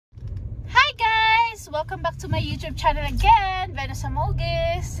Welcome back to my YouTube channel again, Venus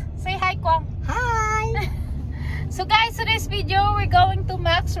Amogis. Say hi, Kwang. Hi! So guys, today's video, we're going to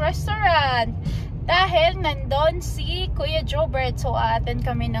Mac's Restaurant. Dahil nandun si Kuya Jobert, so attend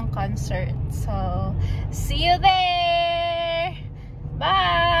kami ng concert. So, see you there!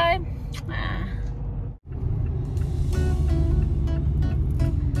 Bye!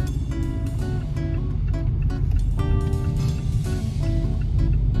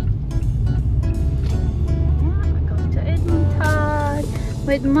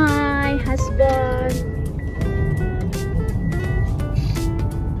 With my husband.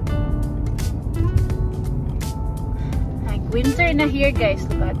 Like winter na here guys,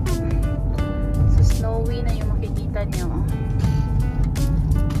 look at. So snowy na yung makikita nyo.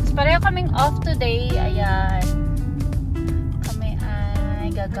 So pareho kaming off today, ayan. Kami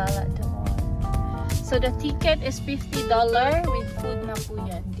ay gagala doon. So the ticket is $50 with food na po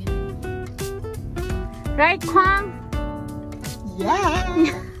yan. Right, Kwang? Yeah!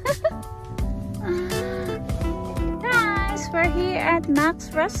 Guys, we're here at Mac's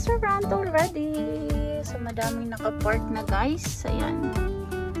Restaurant already. So, madaming nakapark na guys. Ayan.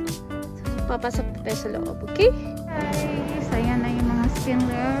 So, papasok na tayo sa loob, okay? Guys, ayan na yung mga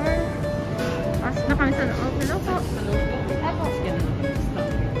skinwear. Pasok na kami sa loob. Hello po. Ako.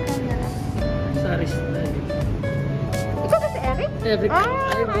 Sorry. Ikaw ba si Eric? Eric. Oh,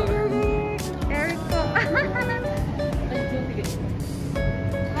 hi Eric. Eric po.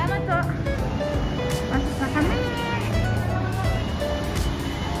 Salamat po. Pasok na kami.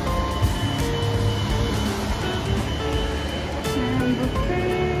 Ayan,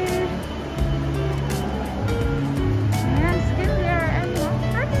 buffet. Ayan, skincare and one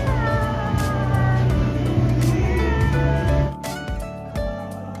person.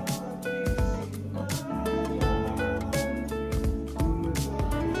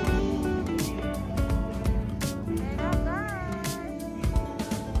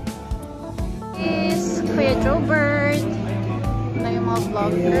 Is Kuya Jobert na yung mga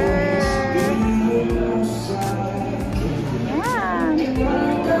vlogger.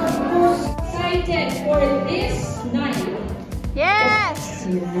 Excited for this night. Yes!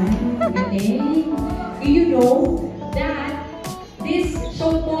 Do you know that this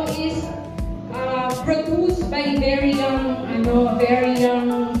show po is produced by very young, anong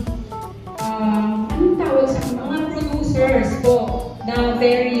tawag sa mga producers po na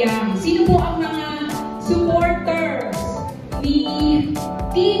very young. Sino po ang mga supporters ni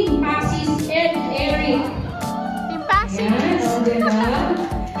Team Pasis and Eric? Team Pasis! Yes, diba?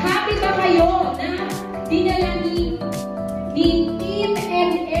 Happy ba kayo na dinala ni Team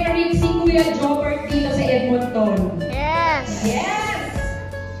and Eric si Kuya Jobert dito sa Edmonton? Yes! Yes!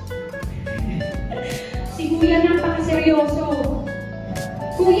 Si Kuya napakaseryoso.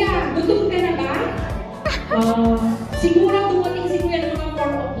 Kuya, gutom ka na ba? Siguro dumating si Kuya ng mga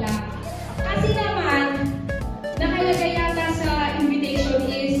 4 o'clock. Kasi naman, nakalagay yata sa invitation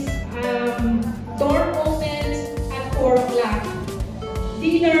is door opens at 4 o'clock.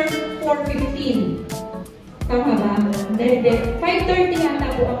 Dinner 4:15. Tama ba? Hindi. 5:30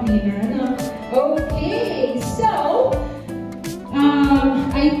 yata po ang dinner. Ano? Okay. So,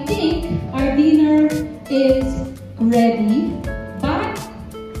 I think our dinner is ready. But,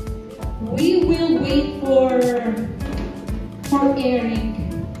 we will wait for Eric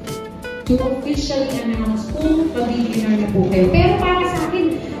to officially announce kung mag-dinner na po kayo. Pero para sa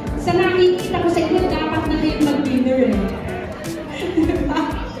akin, sa nakikita ko sa inyo, dapat na kayo mag-dinner eh.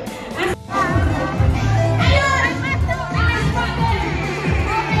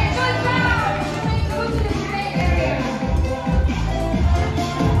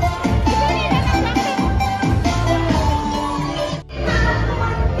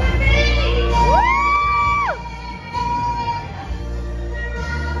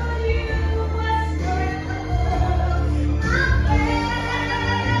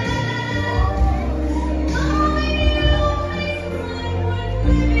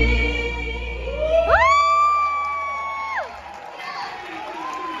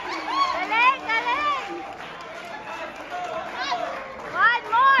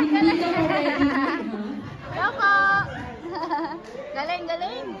 Galing,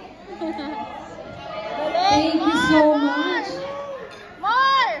 galing. Thank you so much.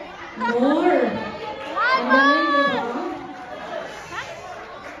 More! More. Ang galing, diba?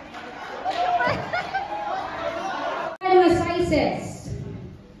 Mga sizes.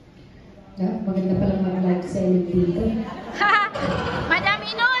 Maganda palang mag-live selling dito. Madami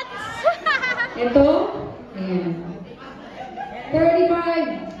notes! Ito, ayan.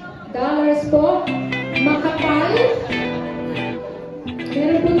 $35 po. Makapal.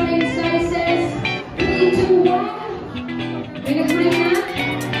 Meron po tayong sizes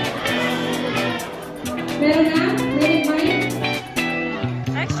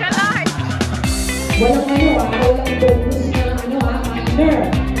her.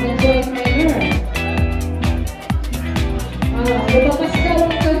 Enjoy my her. Lumabas daw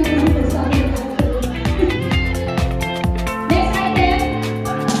ang kalimutan sa akin. Next item.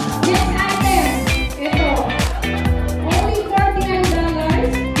 Next item. Ito. Only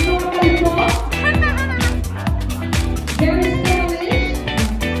 $49. Normal po. Very stylish.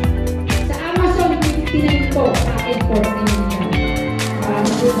 Sa Amazon, 59 po. Sa akin, 49.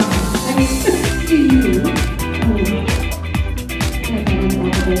 I mean, to you.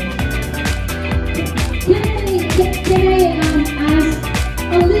 Can I ask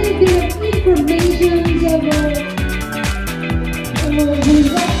a little bit of information about what you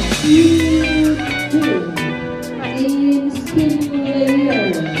do in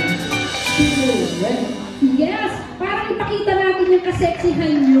stimulator? Yes! Parang ipakita natin yung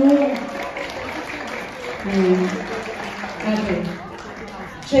kaseksihan nyo. Okay.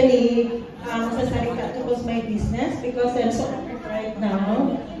 Actually, Sasarika, it was my business because I'm so honored right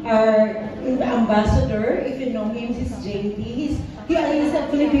now. Our ambassador, if you know him, is JD. He is a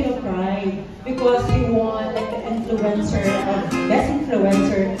Filipino pride because he won like the best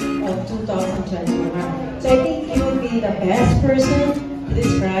influencer of 2021. So I think he would be the best person to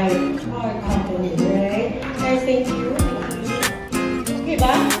describe our company, right? Guys, thank you. Okay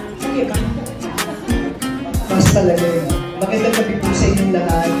ba? Okay ba? Mas talaga yun. Magandang gabi po sa inyong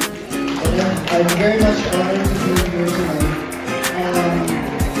lahat. I'm very much honored to be here tonight.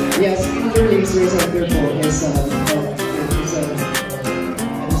 Yes, Indoor Laser Center po is an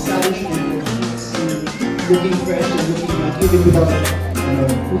establishment that's looking fresh and looking young, even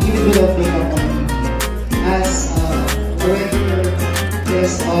without makeup on. As a regular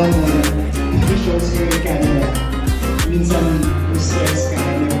guest on TV shows here in Canada, minsan stress ka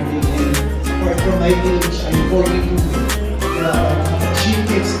and everything. And from my age, I'm 42. She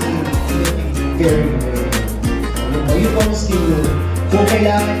keeps me looking very, very good. Yun po ang skill. Kung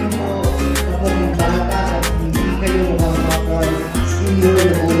kailangan mo ako ng bata at hindi kayo makakakar, skill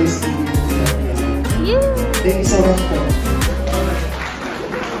will always be you. Thank you so much po.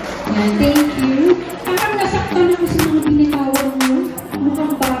 Thank you. Parang nasaktan ako sa mga binitawag mo.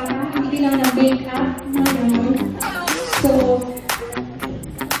 Mukhang bata, hindi lang na make-up. So,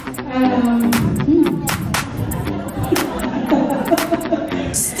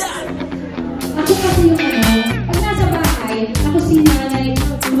 ako kasi yung pag nasa bahay, ako si nanay.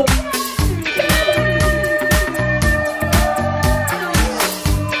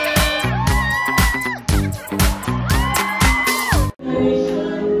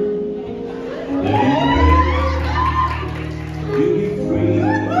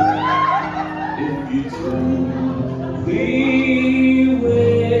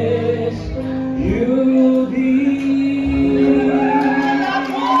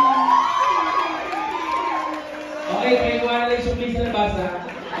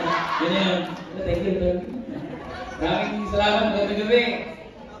 Maraming salamat, magandang gabi.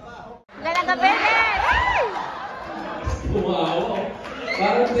 Magandang gabi din! Wow!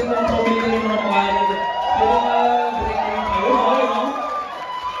 Parang hindi mo pamilya yung mga pangalan. Pero direktang kayo, okay, no?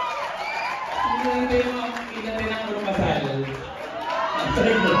 Hindi mo natin ang kasal.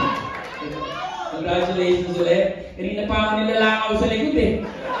 Congratulations ulit. Kanina pa ako nilalakaw sa likod eh.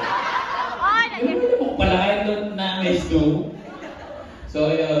 Ano mo pala kayo na nice to? So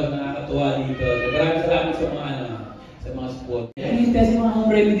yun, nakakatuwa dito. Maraming salamat sa mga sa mga sport. Yan yung kasi mga home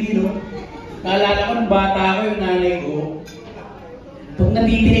remedy, no? Naalala ko ng bata ko, yung nanay ko. Pag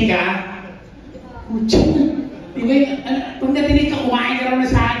natitinig ka, kutsa na. Di ba yung, pag natinig ka, kumain ka raw na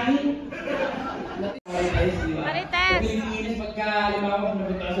sa akin. Marites, di ba? Marites! Sa Pilipinas, pagka limawa kung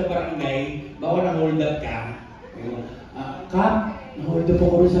napunta ka sa barangay, baka na-hold up ka. Kap, na-hold up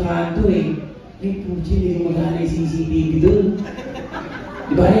ako rin sa kanto eh. Eh, puchi, hindi ko magana yung CCTV doon.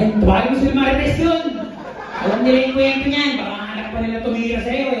 Di ba rin? Tabagin mo sila Marites yun! Alam nila yung kwento niyan, baka anak pa nila tumira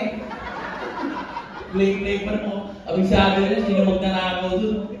sa'yo eh. Play pa mo. Abisado nila, sino magnanakaw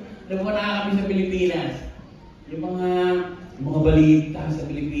doon. Alam mo na kami sa Pilipinas. Yung mga balita sa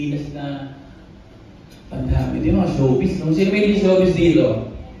Pilipinas na pandami. Di mga showbiz. Nung sino may showbiz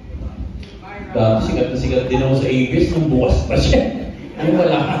dito? Dati sikat na sikat din ako sa ABS nung bukas pa siya. Ay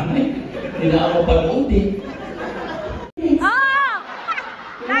wala kami. Hindi na ako mapanood eh. Oh!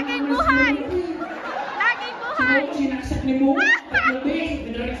 Laging buhay! Laging buhay! Sinaksak ni Mo. Tatlong beses,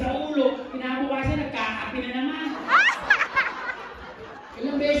 pinarag sa ulo. Pinabukasan, nagkakapi na naman.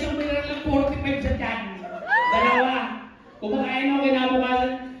 Ilang beses ang pinarag ng 45 sa tiyan. Dalawa. Kumakain ako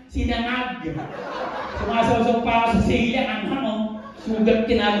kinabukasan, sinangag. Sumasaw-saw pa ako sa silya. Sugat,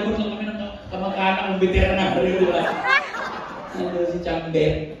 kinalagot lang kami ng kamag-anak ng veterinaryo. Nandun si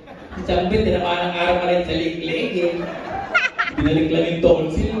Jobert. Si Jobert, tinamaan ng araw pa rin sa lig-lig eh. Binalik lang yung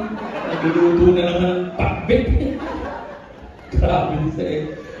tonsil. Nagluluto na naman ng pakbet. Grabe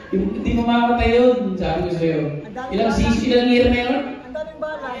sa'yo. Hindi mamamatay yun, sabi ko sa'yo. Ilang year na yun? Ang daming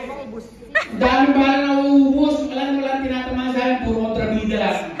bala, maubos. Ang daming bala na uubos. Wala tinatamaan sa akin, puro kontrabida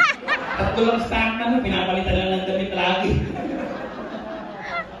lang. Tatlo lang stock na, pinapalitan lang ng damit lagi.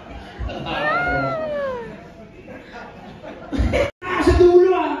 Sa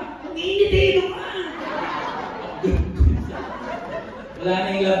dulo ang init ka! Wala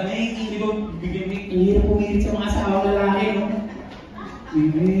na yung love na yun, hindi ba bigyan mo, ang hirap pumilit sa mga asawang lalaki, no?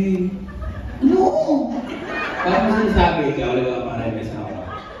 Ano? Parang mo sinasabi, ikaw, di ba, parang may asawa.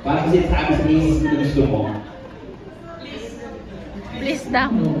 Parang mo sinasabi sa misis na gusto mo. Please daw.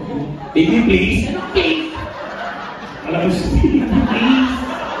 Baby, please? Ano, please? Alam mo siya, baby, please?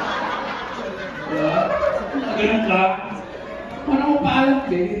 Diba? Ganun ka. Paano mo paalam?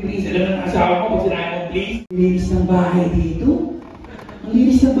 Baby, please. Alam ng asawa ko, pag sinabi mo, please. Ang linis ng bahay dito. Ang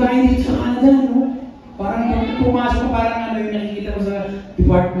linis ng bahay dito sa Canada, no? Parang pumasok ko, parang ano yung nakikita ko sa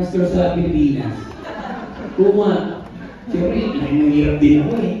department store sa Pilipinas. Kuma. Siyempre, mahirap din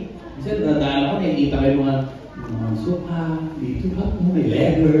ako eh. Kasi nadaan ako, nakikita ko yung mga sofa, dito ha, may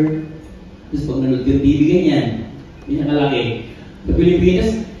leather. Tapos pag nanood yung TV ganyan, ganyan kalaki. Sa Pilipinas,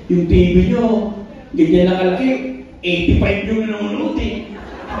 yung TV nyo, ganyan na kalaki, 85 yung nanonood eh.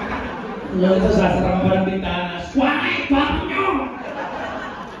 Ngayon ito, sasarang pa ng bintana, swakay! Bakit nyo!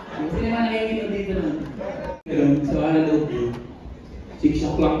 Kasi naman nakikita dito naman. Pero sa wala daw po, 6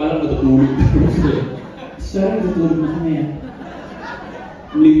 o'clock pa lang matutulog. Sorry, matutulog na kami yan.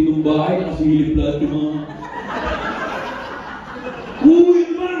 Ang liit ng bahay, nakasilip lahat yung mga... Uy,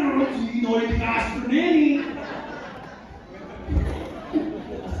 naman! Si Noy Castro na yan eh!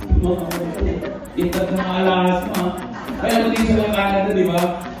 Intag na mga alahas mo. Kaya mo din sa mga Canada, di ba?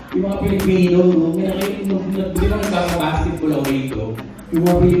 Yung mga Pilipino, no? May nakikita, di ba nagkaka-basketball ako rito? Yung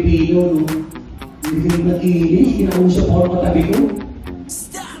mga Pilipino, no? Hindi ka rin nag-iinis, kinausap ako ng katabi ko.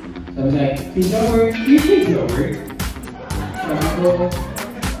 Sabi sa'yo, hey Jobert, hey Jobert. Sabi ko,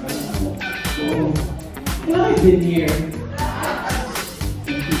 I've been here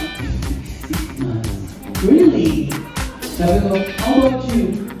 6 months. Really? Sabi ko, how about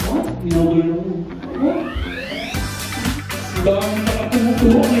you? What? Minagulo ko. What? Dami na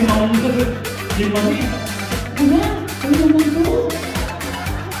nakatumutuwa kay mama sa Germany. Ano? Ano naman ko?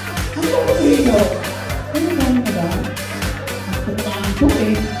 Ano ba ito? Ano naman ka ba? Pagkakaan ko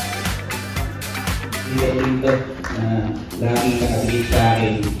eh. Hindi dito na laging nakabigit sa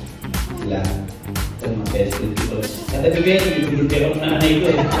akin sila sa mga best friend ko. At ang bibigyan, bibigyan ako ng nanay ko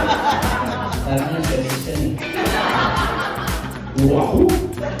eh. Parang nga siya minsan eh. Puro ako.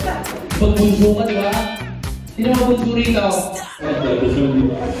 Pag bunso ka, di ba? Sino mga bunso rito? Ay, bunso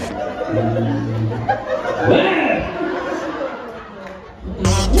rito. Well!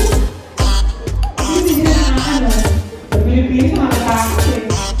 Ako? Hindi sila nakakano. Sa Pilipinas, makakatakot eh.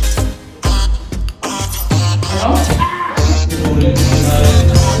 Ano?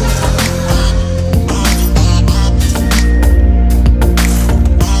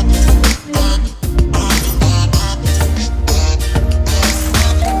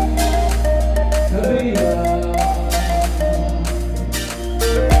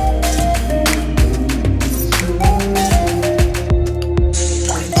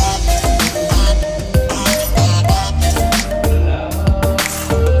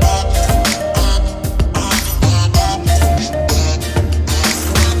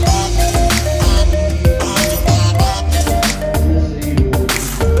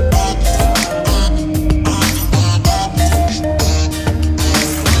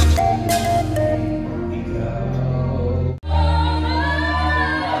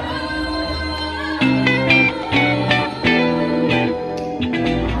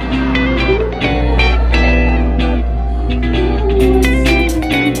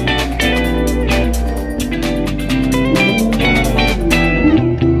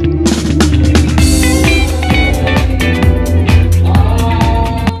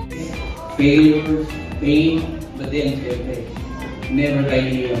 Failures, pain, but then, siyempre, never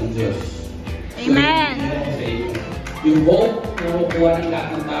kayo ang Diyos. Amen! So, yung hope na makukuha ng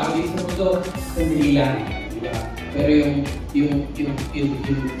lahat ng tao dito sa mundo, sandali lang, di ba? Pero yung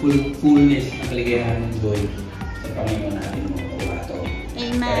fullness ng kaligayahan ng joy sa Panginoon natin makukuha ito.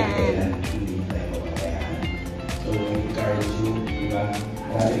 Amen! Kahit kailan, hindi tayo mapapayaan. So, encourage you, di ba?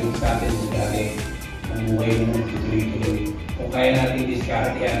 Marami yung sa atin, dati, ang buhay naman tuloy-tuloy. Kung kaya natin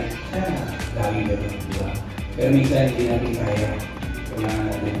discard yan, lagi gano'n, di ba? Pero minsan hindi natin kaya. Kailangan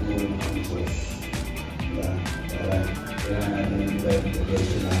natin yung tulong ng Diyos. Di ba? Kailangan natin yung iba yung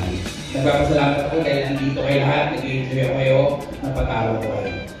protection natin. Nagpapasalamat ako dahil nandito kayo lahat, nag-enjoy kayo, napatalo ko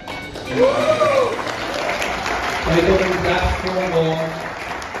kayo. So ito yung platform mo,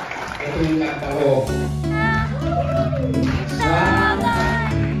 ito yung kanta ko. Sana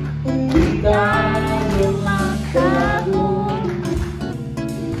di tayo magkago,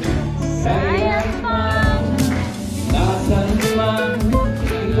 sayang man, nasan man,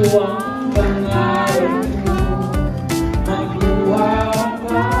 ito ang pangarap mo. Magluha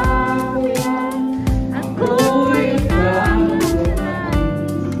ka, ako'y nagkakaroon.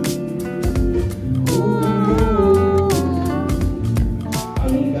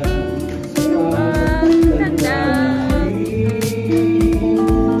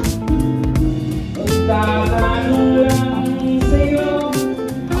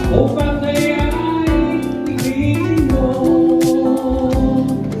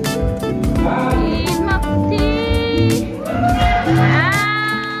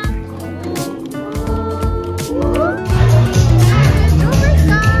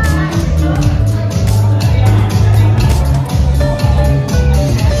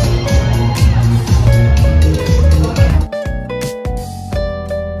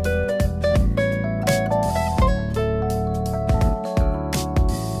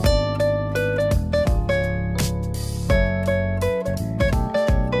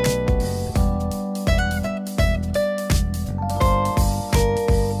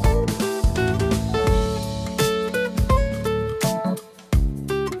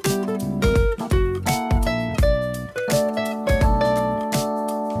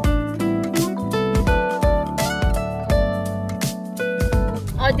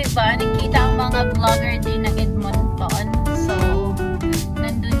 Diba, nakita ang mga vlogger din ng Edmonton. So,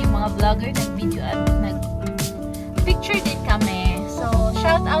 nandun yung mga vlogger, nag-video at nag-picture din kami. So,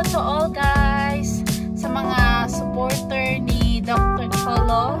 shout out to all guys, sa mga supporter ni Dr.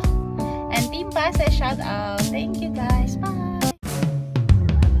 Cholo and Team Pase, shout out. Thank you guys. Bye!